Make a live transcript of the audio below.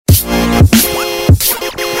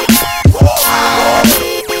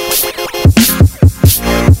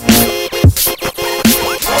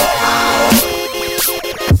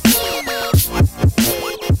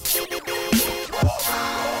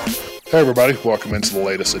everybody. Welcome into the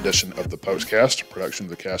latest edition of the Postcast, production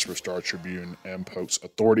of the Casper Star Tribune and Pokes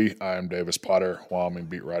Authority. I am Davis Potter, Wyoming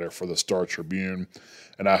beat writer for the Star Tribune,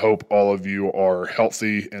 and I hope all of you are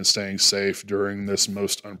healthy and staying safe during this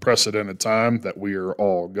most unprecedented time that we are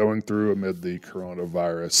all going through amid the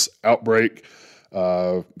coronavirus outbreak.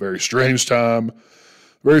 Very strange time.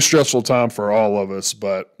 Very stressful time for all of us,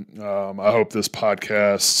 but I hope this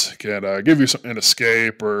podcast can give you an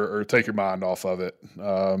escape or take your mind off of it,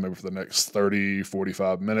 maybe for the next 30,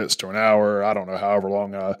 45 minutes to an hour. I don't know, however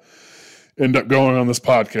long I end up going on this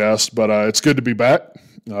podcast, but it's good to be back.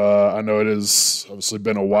 I know it has obviously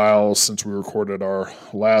been a while since we recorded our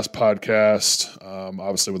last podcast,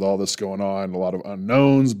 obviously with all this going on, a lot of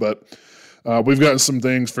unknowns, but we've gotten some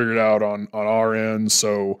things figured out on our end,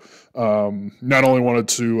 so not only wanted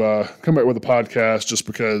to come back with a podcast just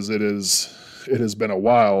because it has been a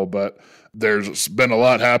while, but there's been a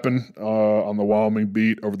lot happen on the Wyoming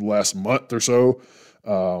beat over the last month or so.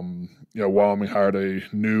 Wyoming hired a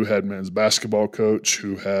new head men's basketball coach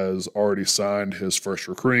who has already signed his first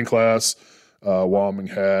recruiting class. Wyoming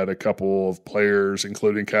had a couple of players,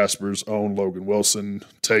 including Casper's own Logan Wilson,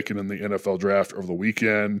 taken in the NFL draft over the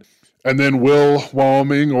weekend. And then will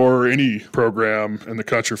Wyoming, or any program in the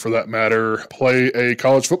country for that matter, play a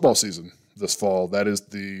college football season this fall? That is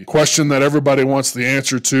the question that everybody wants the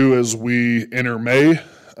answer to as we enter May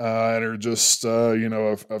and are just,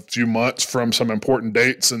 a few months from some important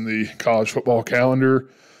dates in the college football calendar.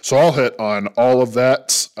 So I'll hit on all of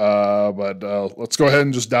that, but let's go ahead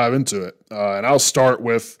and just dive into it. And I'll start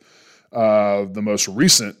with the most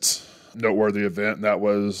recent noteworthy event, and that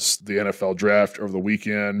was the NFL draft over the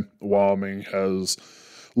weekend. Wyoming has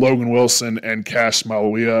Logan Wilson and Cash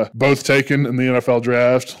Maluia both taken in the NFL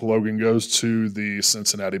draft. Logan goes to the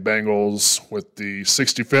Cincinnati Bengals with the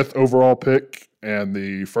 65th overall pick and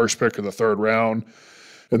the first pick of the third round.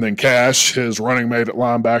 And then Cash, his running mate at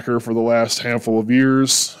linebacker for the last handful of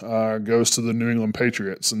years, goes to the New England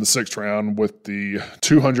Patriots in the sixth round with the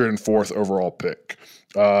 204th overall pick.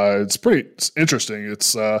 It's pretty interesting.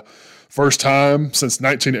 It's first time since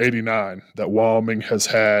 1989 that Wyoming has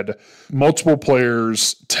had multiple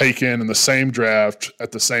players taken in the same draft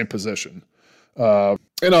at the same position. And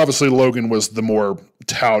obviously Logan was the more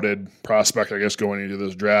touted prospect, I guess, going into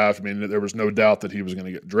this draft. I mean, there was no doubt that he was going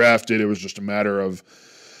to get drafted. It was just a matter of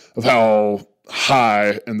how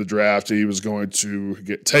high in the draft he was going to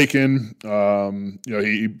get taken.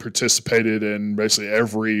 He participated in basically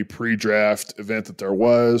every pre-draft event that there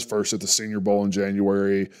was, first at the Senior Bowl in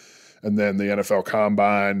January, and then the NFL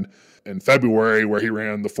Combine in February, where he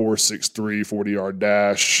ran the 4.63 40-yard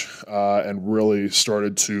dash and really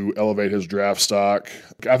started to elevate his draft stock.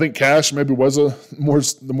 I think Cash maybe was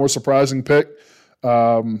the more surprising pick,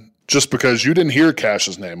 just because you didn't hear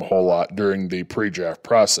Cash's name a whole lot during the pre-draft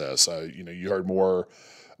process. You heard more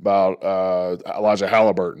about Elijah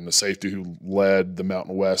Halliburton, the safety who led the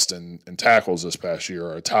Mountain West in tackles this past year,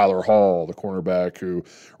 or Tyler Hall, the cornerback who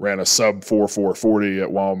ran a sub 4.4 40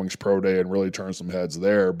 at Wyoming's Pro Day and really turned some heads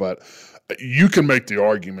there. But you can make the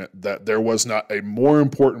argument that there was not a more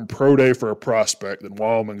important Pro Day for a prospect than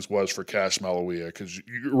Wyoming's was for Cash Maluia, because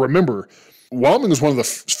you remember, Wyoming was one of the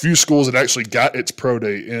few schools that actually got its Pro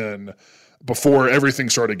Day in before everything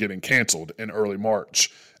started getting canceled in early March.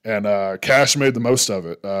 And Cash made the most of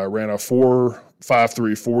it, ran a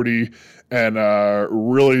 4.53 40 and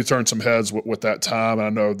really turned some heads with that time. And I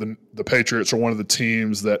know the Patriots are one of the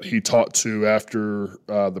teams that he talked to after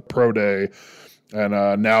the Pro Day. And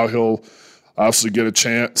now he'll obviously get a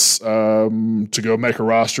chance to go make a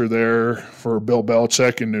roster there for Bill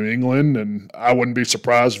Belichick in New England. And I wouldn't be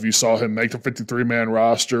surprised if you saw him make the 53-man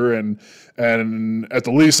roster and at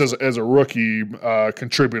the least as a rookie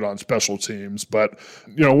contribute on special teams. But,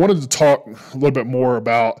 I wanted to talk a little bit more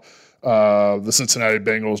about the Cincinnati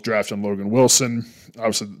Bengals drafting Logan Wilson,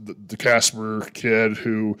 obviously the Casper kid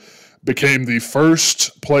who became the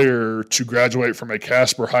first player to graduate from a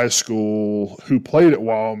Casper high school who played at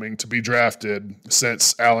Wyoming to be drafted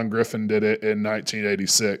since Alan Griffin did it in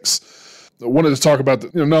 1986. I wanted to talk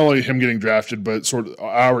about not only him getting drafted, but sort of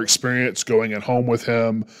our experience going at home with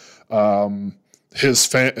him. Him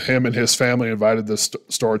and his family invited the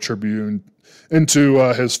Star Tribune into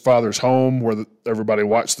his father's home where everybody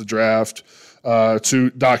watched the draft to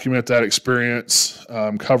document that experience,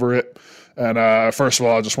 cover it. And first of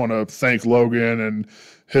all, I just want to thank Logan and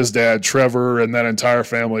his dad, Trevor, and that entire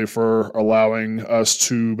family for allowing us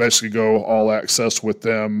to basically go all access with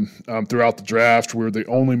them throughout the draft. We were the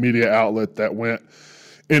only media outlet that went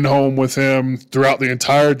in home with him throughout the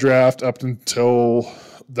entire draft up until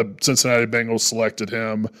the Cincinnati Bengals selected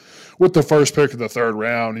him with the first pick of the third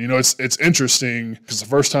round. It's interesting because the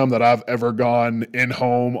first time that I've ever gone in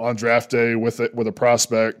home on draft day with a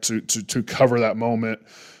prospect to cover that moment.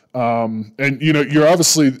 And you're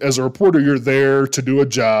obviously, as a reporter, you're there to do a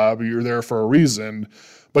job. You're there for a reason,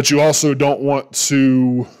 but you also don't want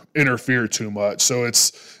to interfere too much. So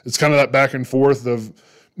it's kind of that back and forth of,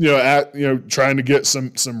 trying to get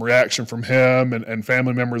some reaction from him and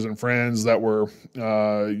family members and friends that were,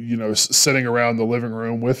 sitting around the living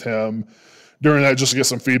room with him during that, just to get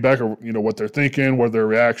some feedback of, what they're thinking, what their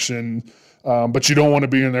reaction. But you don't want to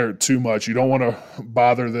be in there too much. You don't want to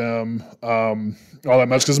bother them all that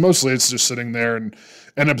much, because mostly it's just sitting there and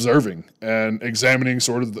observing and examining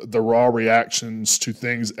sort of the raw reactions to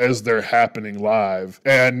things as they're happening live.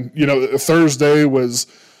 And, Thursday was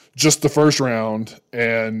just the first round,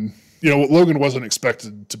 and Logan wasn't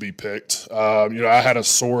expected to be picked. I had a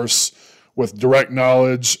source with direct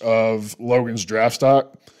knowledge of Logan's draft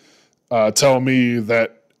stock tell me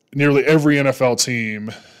that nearly every NFL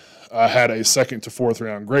team had a second to fourth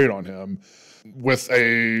round grade on him.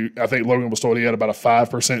 I think Logan was told he had about a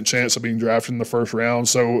 5% chance of being drafted in the first round.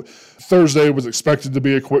 So Thursday was expected to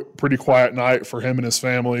be a pretty quiet night for him and his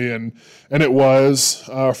family, and it was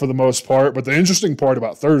for the most part. But the interesting part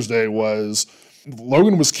about Thursday was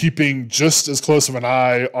Logan was keeping just as close of an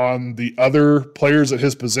eye on the other players at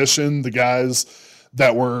his position, the guys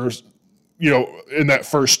that were, in that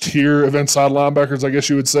first tier of inside linebackers, I guess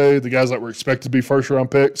you would say, the guys that were expected to be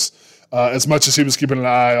first-round picks, as much as he was keeping an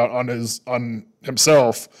eye on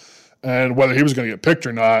himself and whether he was going to get picked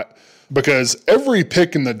or not, because every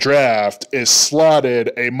pick in the draft is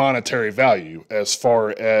slotted a monetary value as far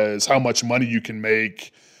as how much money you can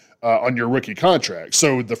make on your rookie contract.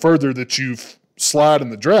 So the further that you slide in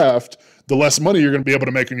the draft, the less money you're going to be able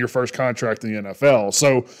to make in your first contract in the NFL.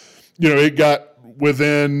 So, it got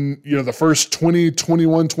within, the first 20,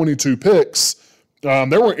 21, 22 picks,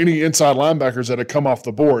 there weren't any inside linebackers that had come off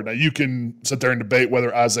the board. Now, you can sit there and debate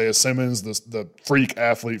whether Isaiah Simmons, the freak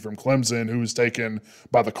athlete from Clemson, who was taken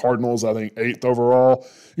by the Cardinals, I think 8th overall,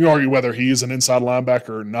 you can argue whether he's an inside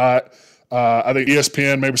linebacker or not. I think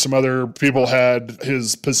ESPN, maybe some other people had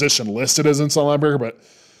his position listed as inside linebacker, but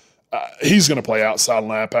he's going to play outside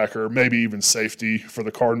linebacker, maybe even safety for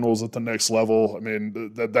the Cardinals at the next level. I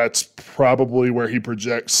mean, that's probably where he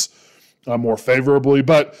projects more favorably.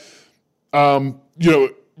 But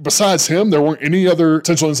besides him, there weren't any other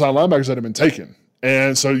potential inside linebackers that had been taken.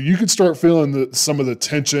 And so you could start feeling some of the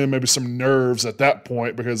tension, maybe some nerves at that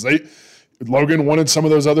point, because Logan wanted some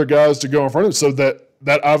of those other guys to go in front of him, so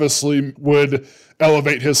that obviously would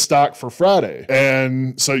elevate his stock for Friday.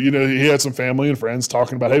 And so, he had some family and friends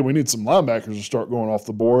talking about, hey, we need some linebackers to start going off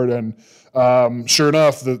the board. And sure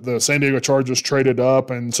enough, the San Diego Chargers traded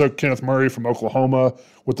up and took Kenneth Murray from Oklahoma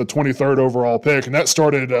with the 23rd overall pick. And that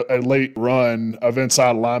started a late run of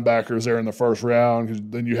inside linebackers there in the first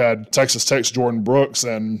round. Then you had Texas Tech's Jordan Brooks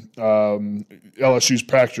and LSU's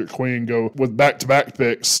Patrick Queen go with back-to-back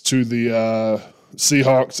picks to the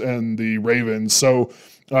Seahawks and the Ravens. So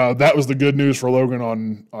that was the good news for Logan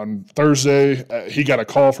on Thursday. He got a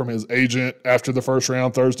call from his agent after the first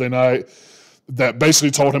round Thursday night that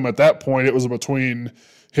basically told him at that point it was between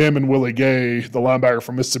him and Willie Gay, the linebacker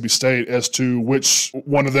from Mississippi State, as to which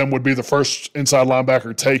one of them would be the first inside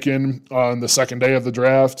linebacker taken on the second day of the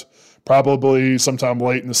draft, probably sometime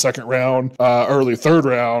late in the second round, early third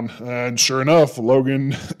round. And sure enough,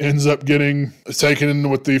 Logan ends up getting taken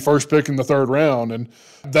with the first pick in the third round. And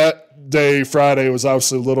that day, Friday, was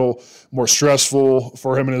obviously a little more stressful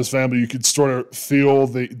for him and his family. You could sort of feel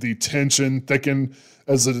the tension thicken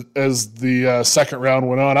as the second round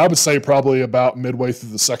went on. I would say probably about midway through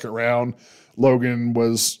the second round, Logan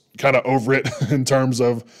was kind of over it in terms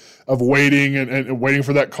of waiting and waiting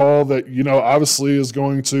for that call that, obviously is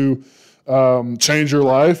going to change your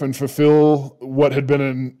life and fulfill what had been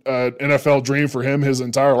an NFL dream for him his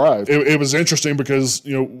entire life. It was interesting because,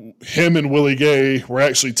 him and Willie Gay were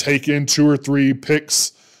actually taken 2 or 3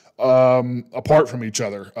 picks apart from each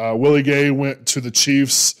other. Willie Gay went to the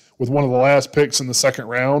Chiefs with one of the last picks in the second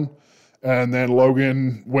round. And then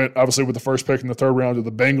Logan went, obviously, with the first pick in the third round to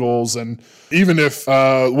the Bengals. And even if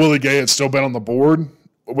Willie Gay had still been on the board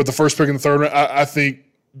with the first pick in the third round, I think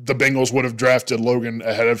the Bengals would have drafted Logan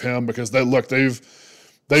ahead of him because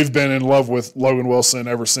they've been in love with Logan Wilson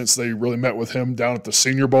ever since they really met with him down at the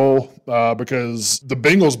Senior Bowl because the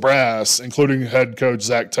Bengals brass, including head coach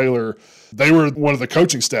Zach Taylor, they were one of the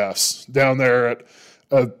coaching staffs down there at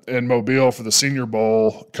in Mobile for the Senior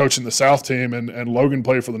Bowl, coaching the South team, and Logan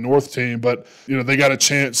played for the North team. But, they got a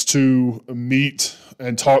chance to meet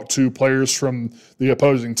and talk to players from the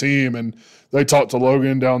opposing team, and they talked to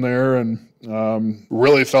Logan down there and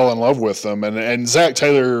really fell in love with them. And Zach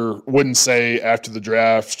Taylor wouldn't say after the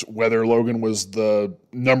draft whether Logan was the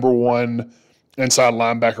number one inside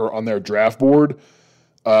linebacker on their draft board.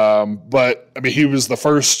 But, he was the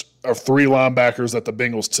first of three linebackers that the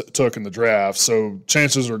Bengals took in the draft. So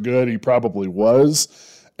chances are good he probably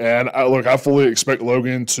was. And I fully expect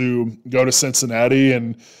Logan to go to Cincinnati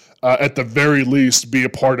and at the very least be a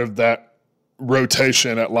part of that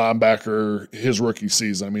rotation at linebacker his rookie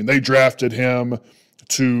season. They drafted him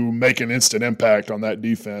to make an instant impact on that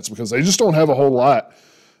defense because they just don't have a whole lot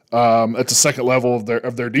at the second level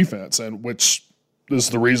of their defense, and which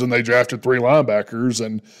is the reason they drafted three linebackers.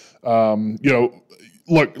 And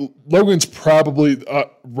look, Logan's probably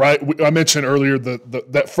right. I mentioned earlier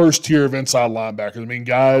that first tier of inside linebackers.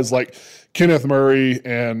 Guys like Kenneth Murray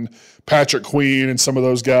and Patrick Queen and some of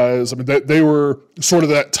those guys, they were sort of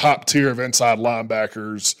that top tier of inside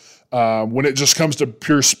linebackers when it just comes to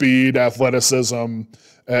pure speed, athleticism,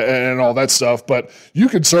 and all that stuff. But you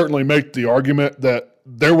could certainly make the argument that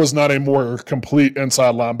there was not a more complete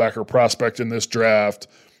inside linebacker prospect in this draft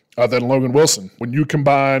than Logan Wilson. When you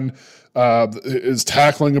combine his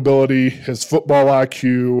tackling ability, his football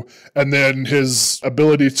IQ, and then his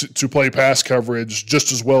ability to play pass coverage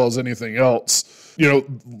just as well as anything else.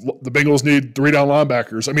 The Bengals need 3-down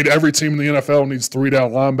linebackers. Every team in the NFL needs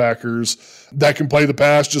 3-down linebackers that can play the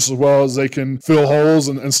pass just as well as they can fill holes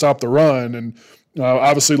and stop the run. And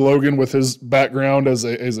obviously Logan, with his background as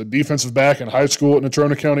a defensive back in high school at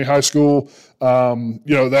Natrona County High School,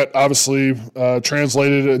 that obviously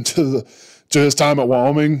translated into his time at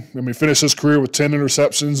Wyoming. Finished his career with 10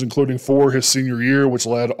 interceptions, including 4 his senior year, which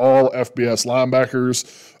led all FBS linebackers.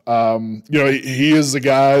 He is the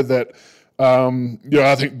guy that,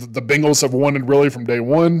 I think the Bengals have wanted really from day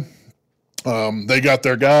one. They got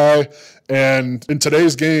their guy. And in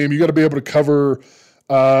today's game, you got to be able to cover,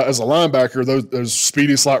 as a linebacker, those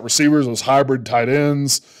speedy slot receivers, those hybrid tight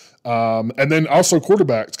ends, and then also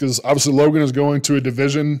quarterbacks, because obviously Logan is going to a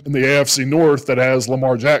division in the AFC North that has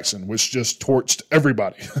Lamar Jackson, which just torched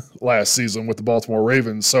everybody last season with the Baltimore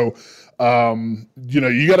Ravens. So,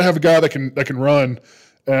 you got to have a guy that can run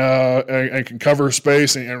and can cover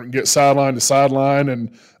space and get sideline to sideline.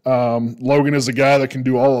 And Logan is a guy that can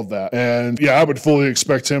do all of that. And, I would fully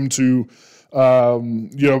expect him to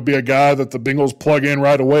be a guy that the Bengals plug in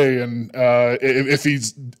right away. And if he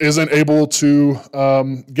isn't able to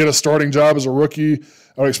get a starting job as a rookie,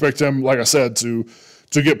 I would expect him, like I said, to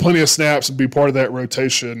get plenty of snaps and be part of that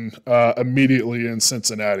rotation immediately in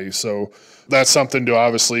Cincinnati. So that's something to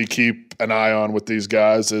obviously keep an eye on with these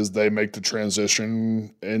guys as they make the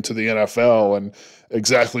transition into the NFL, and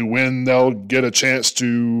exactly when they'll get a chance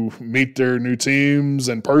to meet their new teams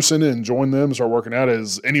in person and join them, start working out,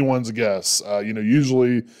 is anyone's guess.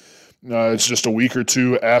 Usually it's just a week or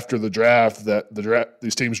two after the draft that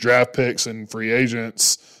these teams' draft picks and free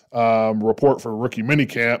agents report for rookie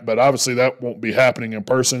minicamp, but obviously that won't be happening in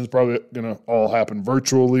person. It's probably going to all happen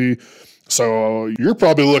virtually. So you're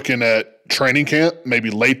probably looking at training camp maybe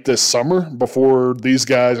late this summer before these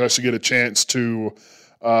guys actually get a chance to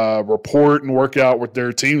report and work out with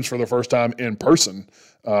their teams for the first time in person.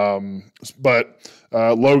 But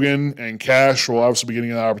Logan and Cash will obviously be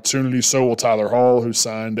getting an opportunity. So will Tyler Hall, who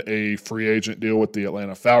signed a free agent deal with the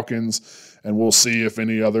Atlanta Falcons. And we'll see if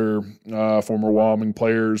any other former Wyoming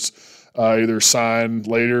players either sign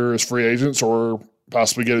later as free agents or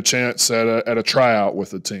possibly get a chance at a tryout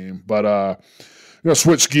with the team. But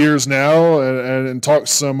switch gears now and talk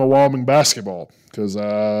some Wyoming basketball, because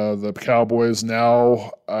the Cowboys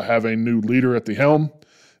now have a new leader at the helm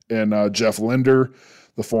in Jeff Linder,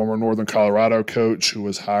 the former Northern Colorado coach who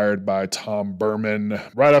was hired by Tom Berman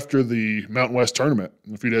right after the Mountain West tournament,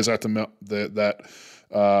 a few days after that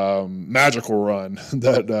magical run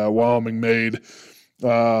that Wyoming made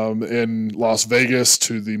in Las Vegas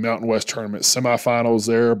to the Mountain West tournament semifinals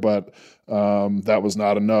there, but that was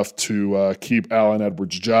not enough to keep Allen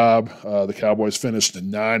Edwards' job. The Cowboys finished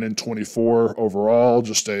 9-24 overall,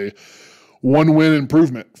 just a one-win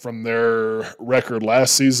improvement from their record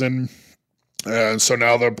last season. And so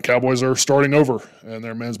now the Cowboys are starting over in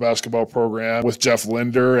their men's basketball program with Jeff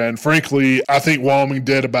Linder. And frankly, I think Wyoming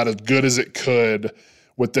did about as good as it could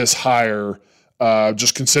with this hire,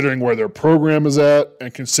 just considering where their program is at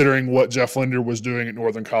and considering what Jeff Linder was doing at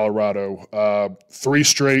Northern Colorado. 3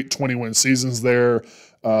 straight 20-win seasons there.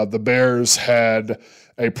 The Bears had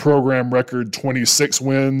a program record 26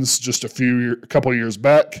 wins just a couple years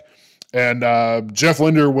back. And Jeff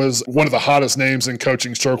Linder was one of the hottest names in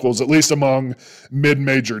coaching circles, at least among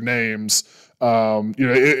mid-major names.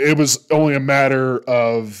 It was only a matter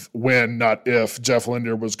of when, not if, Jeff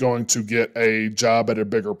Linder was going to get a job at a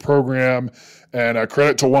bigger program. And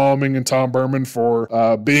credit to Wyoming and Tom Berman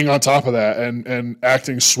for being on top of that and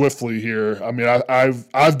acting swiftly here. I mean,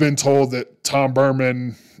 I've been told that Tom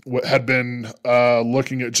Berman had been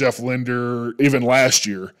looking at Jeff Linder even last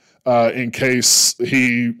year in case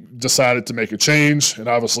he decided to make a change, and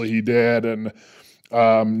obviously he did. And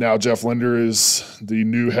now Jeff Linder is the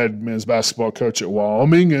new head men's basketball coach at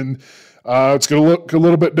Wyoming, and it's going to look a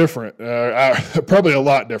little bit different, probably a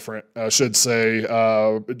lot different, I should say,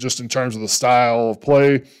 just in terms of the style of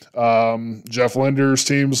play. Jeff Linder's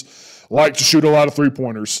teams like to shoot a lot of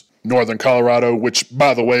three-pointers. Northern Colorado, which,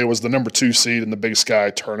 by the way, was the number 2 seed in the Big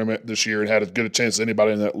Sky tournament this year and had as good a chance as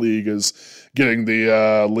anybody in that league is getting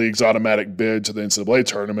the league's automatic bid to the NCAA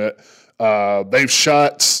tournament. They've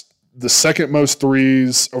shot the second most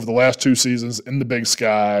threes over the last 2 seasons in the Big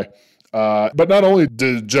Sky. But not only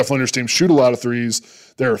did Jeff Linder's team shoot a lot of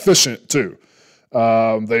threes, they're efficient too.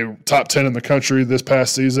 They were top 10 in the country this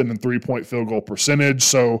past season in 3-point field goal percentage.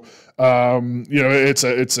 So,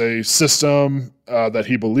 it's a system that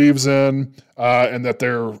he believes in and that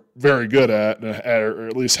they're very good at, or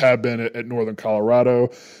at least have been at Northern Colorado.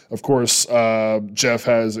 Of course, Jeff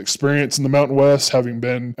has experience in the Mountain West, having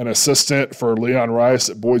been an assistant for Leon Rice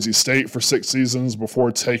at Boise State for 6 seasons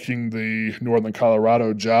before taking the Northern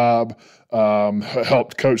Colorado job.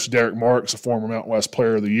 Helped coach Derek Marks, a former Mountain West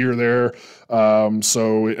Player of the Year there.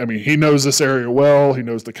 He knows this area well. He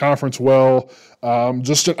knows the conference well. I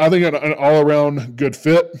think an all-around good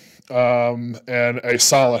fit and a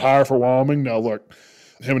solid hire for Wyoming. Now, look,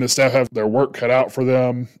 him and his staff have their work cut out for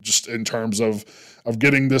them just in terms of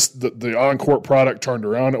getting the on-court product turned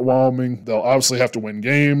around at Wyoming. They'll obviously have to win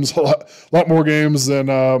games, a lot more games than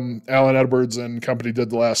Alan Edwards and company did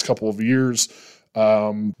the last couple of years.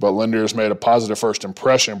 But Linder's made a positive first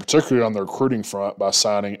impression, particularly on the recruiting front, by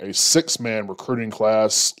signing a 6-man recruiting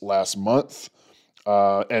class last month.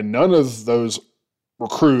 And none of those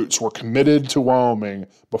recruits were committed to Wyoming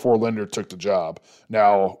before Linder took the job.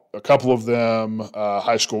 Now, a couple of them,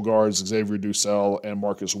 high school guards, Xavier Dussel and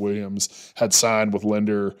Marcus Williams, had signed with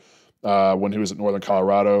Linder when he was at Northern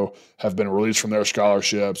Colorado, have been released from their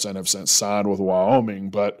scholarships and have since signed with Wyoming.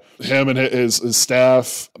 But him and his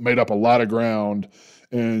staff made up a lot of ground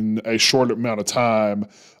in a short amount of time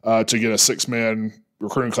to get a 6-man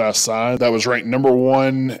recruiting class signed. That was ranked number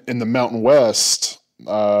 1 in the Mountain West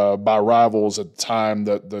by rivals at the time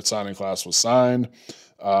that the signing class was signed.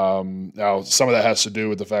 Now, some of that has to do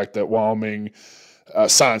with the fact that Wyoming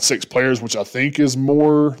signed 6 players, which I think is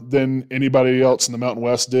more than anybody else in the Mountain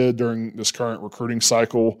West did during this current recruiting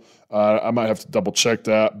cycle. I might have to double check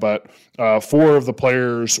that, but 4 of the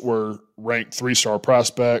players were ranked 3-star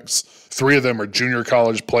prospects. 3 of them are junior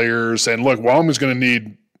college players. And look, Wyoming's going to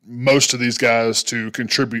need most of these guys to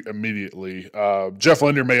contribute immediately. Jeff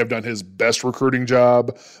Linder may have done his best recruiting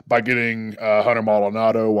job by getting Hunter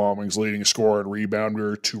Maldonado, Wyoming's leading scorer and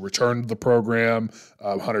rebounder, to return to the program.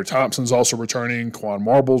 Hunter Thompson's also returning. Quan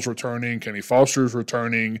Marble's returning. Kenny Foster's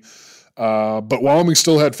returning. But Wyoming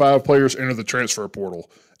still had 5 players enter the transfer portal.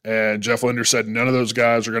 And Jeff Linder said none of those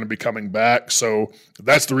guys are going to be coming back. So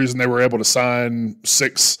that's the reason they were able to sign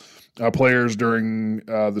 6 players during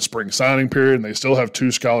the spring signing period, and they still have 2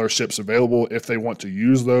 scholarships available if they want to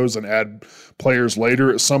use those and add players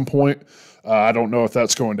later at some point. I don't know if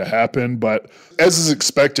that's going to happen, but as is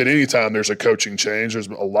expected, anytime there's a coaching change, there's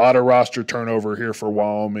a lot of roster turnover here for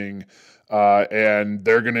Wyoming, and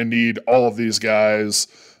they're going to need all of these guys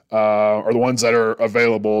are the ones that are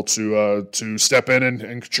available to step in and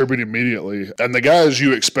contribute immediately. And the guys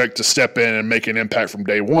you expect to step in and make an impact from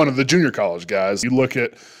day one are the junior college guys. You look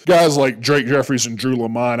at guys like Drake Jeffries and Drew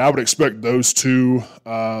Lamont, I would expect those two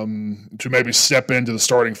to maybe step into the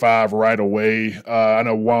starting 5 right away. I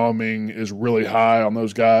know Wyoming is really high on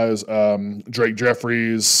those guys. Drake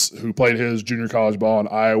Jeffries, who played his junior college ball in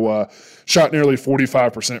Iowa, shot nearly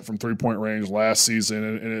 45% from three-point range last season,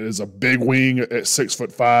 and it is a big wing at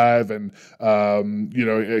 6'5", and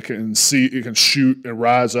it can shoot and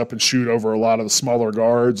rise up and shoot over a lot of the smaller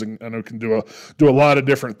guards, and it can do a lot of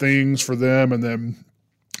different things for them. And then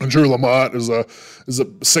Drew Lamont is a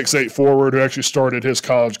 6'8" forward who actually started his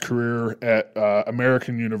college career at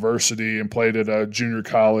American University and played at a junior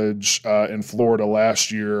college in Florida last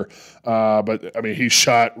year. But he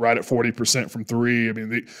shot right at 40% from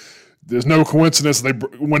 3. There's no coincidence they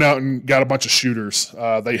went out and got a bunch of shooters.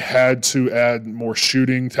 They had to add more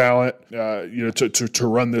shooting talent, to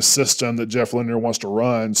run this system that Jeff Linder wants to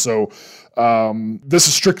run. So This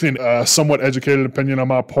is strictly a somewhat educated opinion on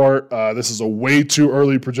my part. This is a way too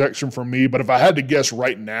early projection for me, but if I had to guess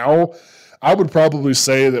right now, I would probably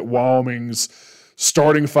say that Wyoming's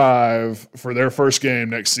starting five for their first game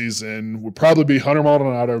next season would probably be Hunter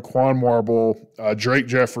Maldonado, Quan Marble, Drake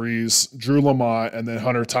Jeffries, Drew Lamont, and then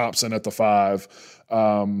Hunter Thompson at the five.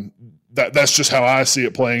 That's just how I see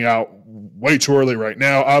it playing out. Way too early right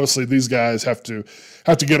now. Obviously, these guys have to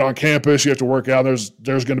get on campus. You have to work out. There's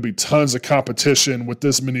going to be tons of competition with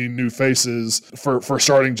this many new faces for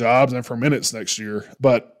starting jobs and for minutes next year.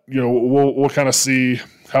 But we'll kind of see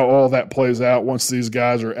how all that plays out once these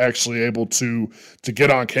guys are actually able to get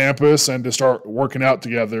on campus and to start working out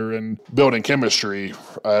together and building chemistry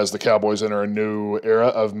as the Cowboys enter a new era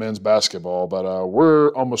of men's basketball. But we're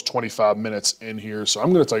almost 25 minutes in here, so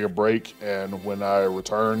I'm going to take a break, and when I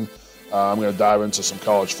return, I'm going to dive into some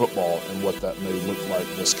college football and what that may look like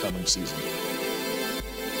this coming season.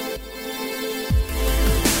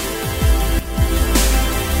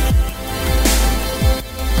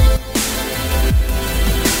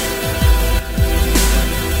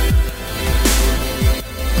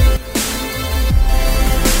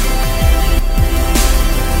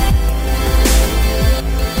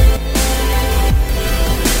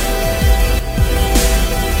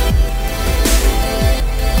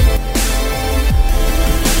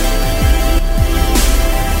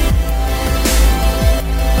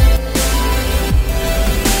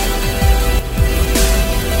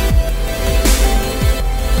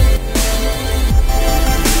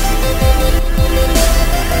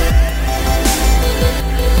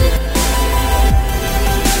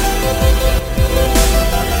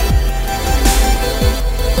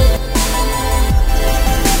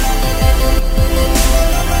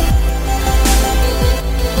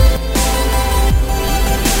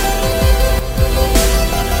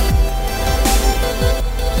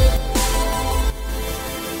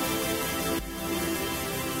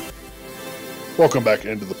 Welcome back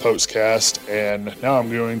into the postcast, and now I'm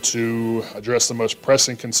going to address the most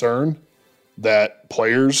pressing concern that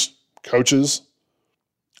players, coaches,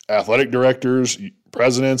 athletic directors,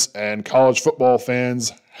 presidents, and college football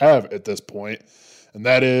fans have at this point, and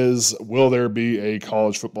that is, will there be a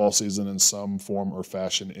college football season in some form or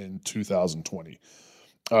fashion in 2020?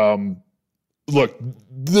 Look,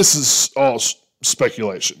 this is all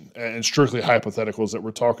speculation and strictly hypotheticals that we're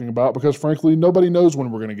talking about because, frankly, nobody knows when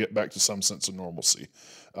we're going to get back to some sense of normalcy.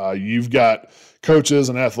 You've got coaches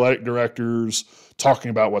and athletic directors talking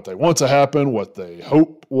about what they want to happen, what they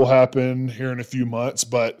hope will happen here in a few months.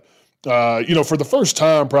 But, for the first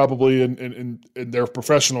time probably in their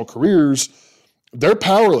professional careers, they're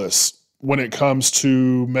powerless when it comes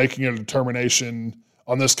to making a determination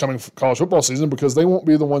on this coming college football season because they won't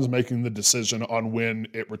be the ones making the decision on when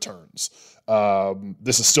it returns.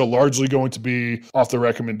 This is still largely going to be off the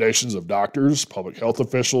recommendations of doctors, public health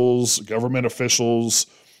officials, government officials,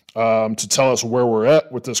 to tell us where we're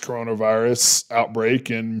at with this coronavirus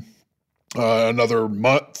outbreak in another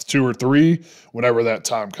month, 2 or 3, whenever that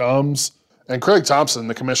time comes. And Craig Thompson,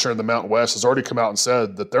 the commissioner of the Mountain West, has already come out and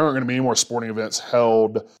said that there aren't going to be any more sporting events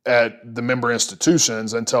held at the member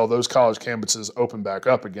institutions until those college campuses open back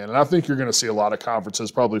up again. And I think you're going to see a lot of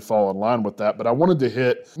conferences probably fall in line with that. But I wanted to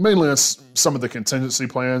hit mainly on some of the contingency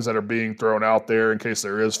plans that are being thrown out there in case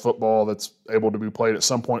there is football that's able to be played at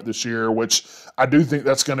some point this year, which I do think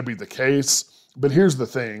that's going to be the case. But here's the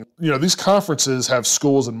thing. These conferences have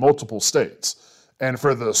schools in multiple states. And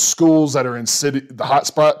for the schools that are in the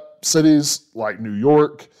hotspot cities like New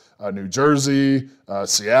York, New Jersey,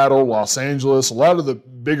 Seattle, Los Angeles, a lot of the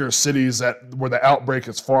bigger cities where the outbreak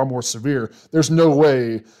is far more severe, there's no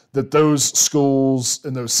way that those schools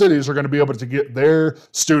in those cities are going to be able to get their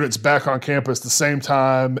students back on campus the same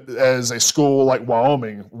time as a school like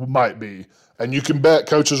Wyoming might be. And you can bet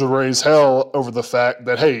coaches will raise hell over the fact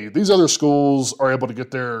that, hey, these other schools are able to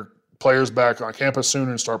get their players back on campus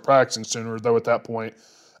sooner and start practicing sooner, though at that point,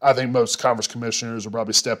 I think most conference commissioners will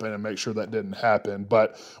probably step in and make sure that didn't happen.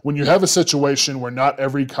 But when you have a situation where not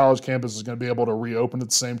every college campus is going to be able to reopen at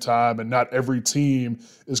the same time and not every team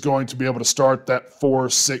is going to be able to start that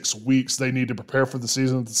 4-6 weeks they need to prepare for the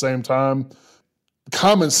season at the same time,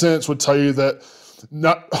 common sense would tell you that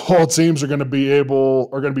not all teams are going to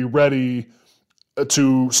be ready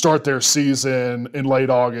to start their season in late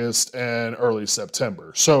August and early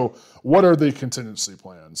September. So what are the contingency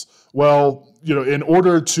plans? Well, in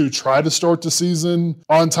order to try to start the season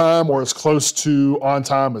on time or as close to on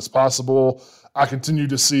time as possible, I continue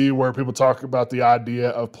to see where people talk about the idea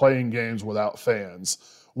of playing games without fans,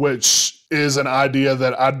 which is an idea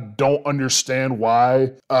that I don't understand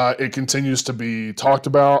why it continues to be talked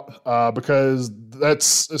about, because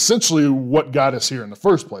that's essentially what got us here in the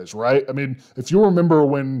first place, right? I mean, if you remember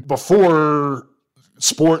before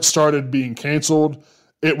sports started being canceled,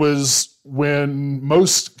 it was when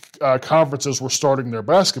most conferences were starting their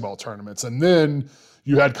basketball tournaments. And then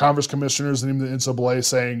you had conference commissioners and even the NCAA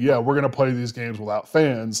saying, yeah, we're going to play these games without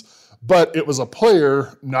fans. But it was a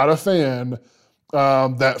player, not a fan,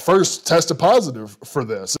 that first tested positive for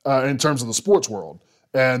this in terms of the sports world.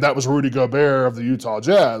 And that was Rudy Gobert of the Utah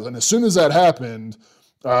Jazz. And as soon as that happened,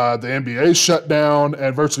 the NBA shut down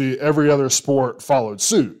and virtually every other sport followed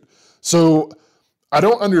suit. So I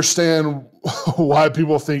don't understand why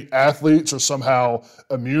people think athletes are somehow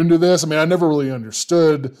immune to this. I mean, I never really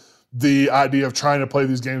understood the idea of trying to play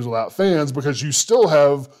these games without fans, because you still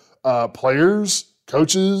have players,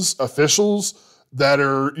 coaches, officials that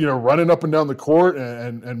are, running up and down the court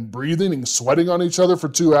and breathing and sweating on each other for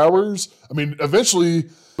 2 hours. I mean, eventually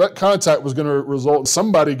that contact was going to result in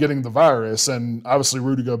somebody getting the virus. And obviously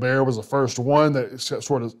Rudy Gobert was the first one that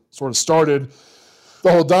sort of started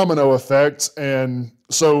the whole domino effect. And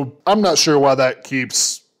so I'm not sure why that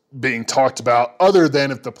keeps being talked about, other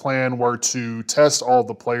than if the plan were to test all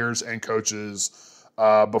the players and coaches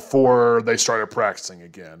before they started practicing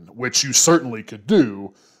again, which you certainly could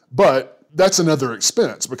do, but that's another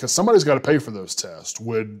expense because somebody's got to pay for those tests.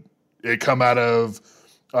 Would it come out of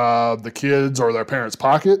the kids or their parents'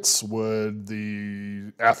 pockets? Would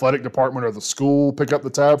the athletic department or the school pick up the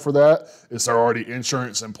tab for that? Is there already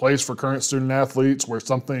insurance in place for current student athletes where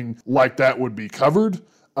something like that would be covered?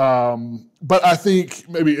 But I think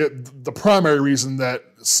maybe the primary reason that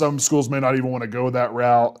some schools may not even want to go that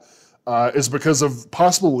route is because of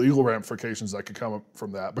possible legal ramifications that could come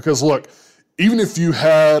from that. Because look, even if you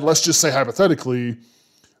had, let's just say hypothetically,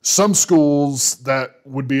 some schools that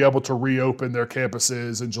would be able to reopen their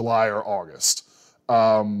campuses in July or August.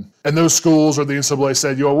 And those schools or the NCAA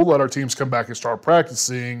said, we'll let our teams come back and start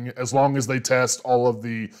practicing as long as they test all of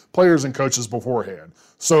the players and coaches beforehand.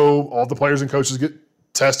 So all the players and coaches get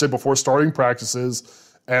tested before starting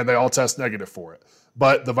practices, and they all test negative for it.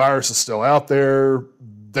 But the virus is still out there.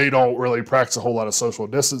 They don't really practice a whole lot of social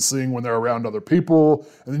distancing when they're around other people.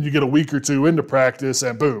 And then you get a week or two into practice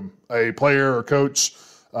and boom, a player or coach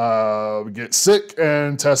gets sick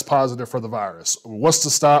and tests positive for the virus. What's to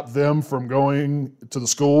stop them from going to the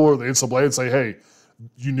school or the NCAA and say, hey,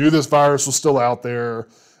 you knew this virus was still out there,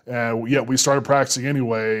 and yet we started practicing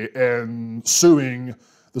anyway, and suing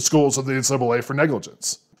the schools of the NCAA for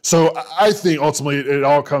negligence. So I think ultimately it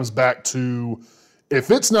all comes back to, if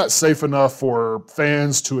it's not safe enough for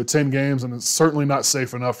fans to attend games, and it's certainly not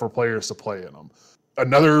safe enough for players to play in them.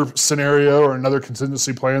 Another scenario or another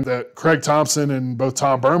contingency plan that Craig Thompson and both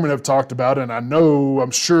Tom Berman have talked about, and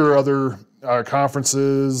I'm sure other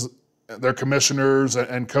conferences, their commissioners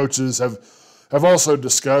and coaches have also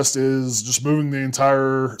discussed, is just moving the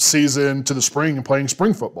entire season to the spring and playing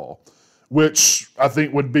spring football, which I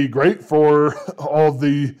think would be great for all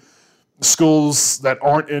the schools that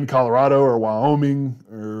aren't in Colorado or Wyoming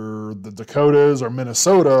or the Dakotas or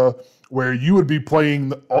Minnesota, where you would be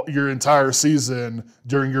playing your entire season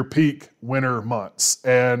during your peak winter months.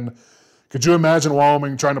 And could you imagine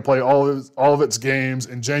Wyoming trying to play all of its games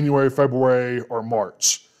in January, February, or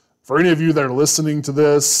March? For any of you that are listening to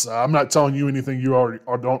this, I'm not telling you anything you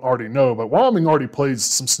don't already know, but Wyoming already plays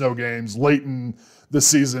some snow games late in this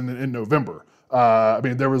season in November.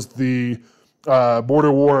 There was the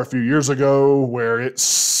border war a few years ago where it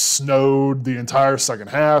snowed the entire second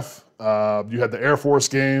half. You had the Air Force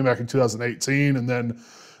game back in 2018, and then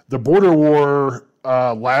the border war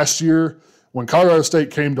last year when Colorado State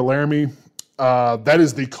came to Laramie. That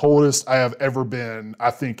is the coldest I have ever been, I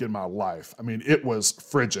think, in my life. I mean, it was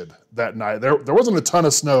frigid that night. There wasn't a ton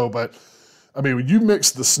of snow, but I mean, when you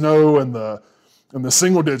mix the snow and the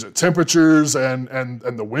single-digit temperatures and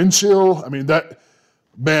the wind chill, I mean,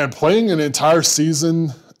 playing an entire season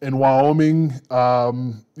in Wyoming,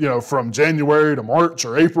 from January to March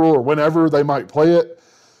or April or whenever they might play it,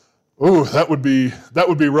 ooh, that would be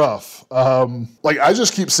rough. I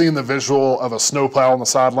just keep seeing the visual of a snowplow on the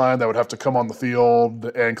sideline that would have to come on the field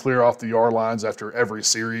and clear off the yard lines after every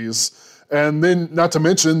series. And then not to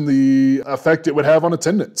mention the effect it would have on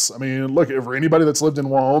attendance. I mean, look, for anybody that's lived in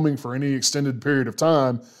Wyoming for any extended period of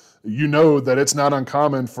time, you know that it's not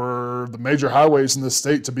uncommon for the major highways in the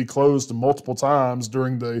state to be closed multiple times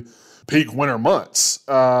during the peak winter months.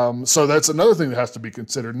 So that's another thing that has to be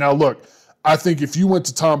considered. Now, look, I think if you went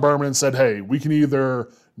to Tom Berman and said, hey, we can either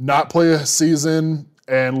not play a season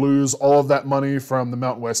and lose all of that money from the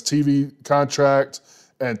Mountain West TV contract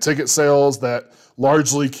and ticket sales that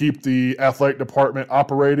largely keep the athletic department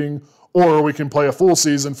operating, or we can play a full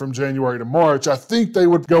season from January to March. I think they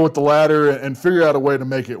would go with the latter and figure out a way to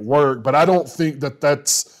make it work, but I don't think that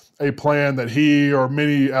that's a plan that he or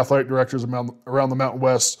many athletic directors around the Mountain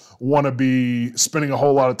West want to be spending a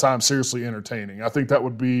whole lot of time seriously entertaining. I think that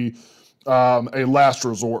would be a last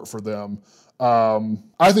resort for them.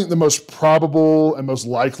 I think the most probable and most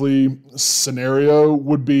likely scenario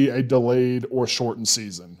would be a delayed or shortened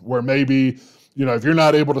season, where maybe, if you're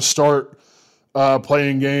not able to start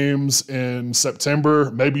playing games in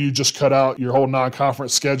September, maybe you just cut out your whole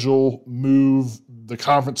non-conference schedule, move the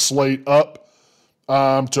conference slate up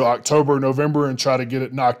to October, November, and try to get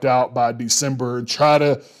it knocked out by December, and try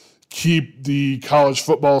to keep the college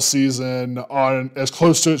football season on as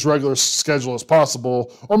close to its regular schedule as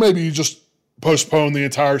possible. Or maybe you just postpone the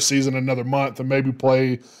entire season another month and maybe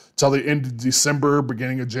play till the end of December,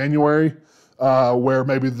 beginning of January, where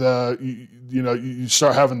maybe you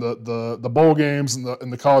start having the bowl games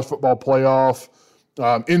and the college football playoff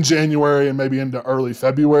in January and maybe into early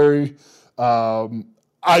February.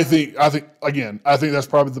 I think that's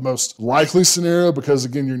probably the most likely scenario, because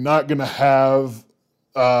again, you're not going to have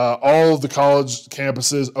all of the college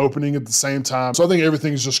campuses opening at the same time. So I think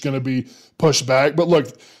everything's just going to be pushed back. But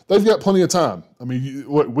look, they've got plenty of time. I mean,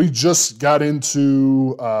 we just got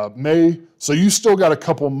into May, so you still got a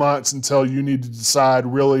couple months until you need to decide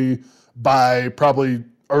really by probably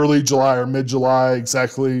early July or mid-July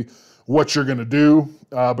exactly what you're going to do,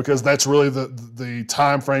 because that's really the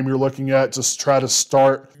time frame you're looking at to try to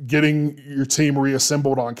start getting your team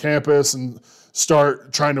reassembled on campus and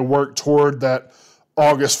start trying to work toward that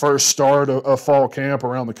August 1st start of fall camp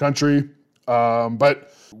around the country.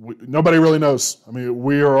 But nobody really knows. I mean,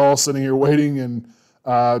 we are all sitting here waiting and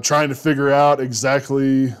trying to figure out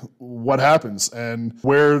exactly what happens and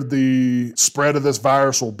where the spread of this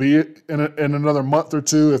virus will be in another month or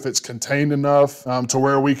two, if it's contained enough to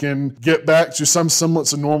where we can get back to some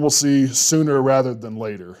semblance of normalcy sooner rather than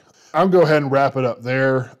later. I'll go ahead and wrap it up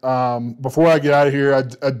there. Before I get out of here,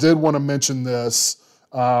 I did want to mention this.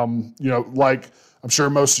 Like I'm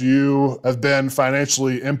sure most of you have been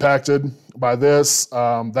financially impacted by this.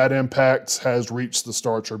 That impact has reached the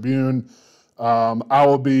Star Tribune. I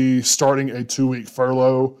will be starting a 2-week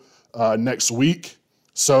furlough next week,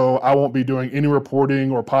 so I won't be doing any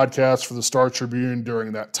reporting or podcasts for the Star Tribune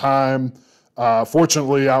during that time.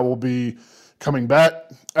 Fortunately, I will be coming back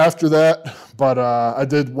after that, but I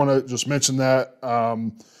did want to just mention that.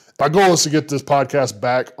 My goal is to get this podcast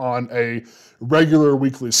back on a regular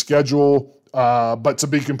weekly schedule. But to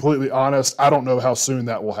be completely honest, I don't know how soon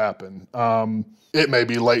that will happen. It may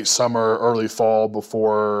be late summer, early fall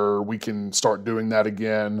before we can start doing that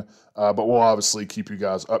again. But we'll obviously keep you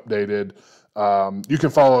guys updated. You can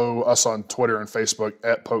follow us on Twitter and Facebook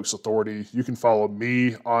at Pokes Authority. You can follow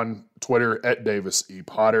me on Twitter at Davis E.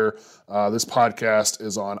 Potter. This podcast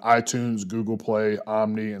is on iTunes, Google Play,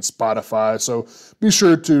 Omni, and Spotify. So be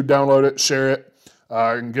sure to download it, share it,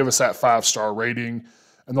 and give us that 5-star rating.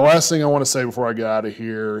 And the last thing I want to say before I get out of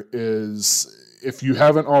here is, if you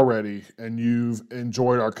haven't already and you've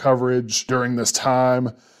enjoyed our coverage during this time,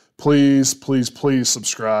 please, please, please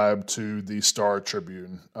subscribe to the Star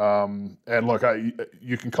Tribune. And look,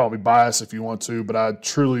 you can call me biased if you want to, but I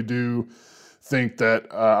truly do think that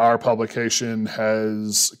our publication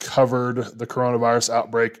has covered the coronavirus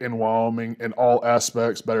outbreak in Wyoming in all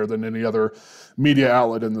aspects better than any other media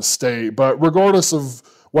outlet in the state. But regardless of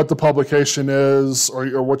what the publication is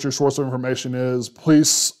or what your source of information is,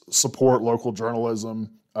 please support local journalism.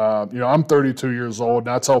 I'm 32 years old,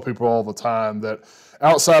 and I tell people all the time that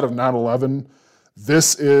outside of 9/11,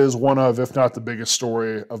 this is one of, if not the biggest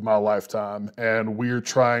story of my lifetime, and we're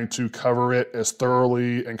trying to cover it as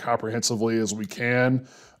thoroughly and comprehensively as we can.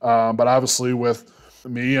 But obviously with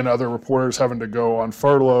me and other reporters having to go on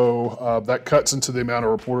furlough, that cuts into the amount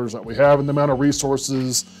of reporters that we have and the amount of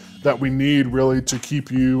resources that we need really to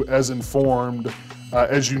keep you as informed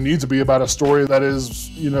as you need to be about a story that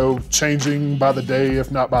is, changing by the day,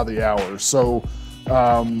 if not by the hour. So,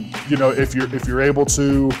 if you're able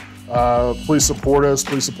to, please support us.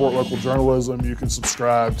 Please support local journalism. You can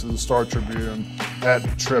subscribe to the Star Tribune at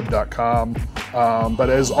trib.com. But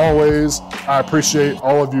as always, I appreciate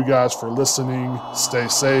all of you guys for listening. Stay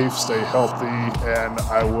safe, stay healthy, and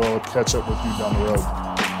I will catch up with you down the road.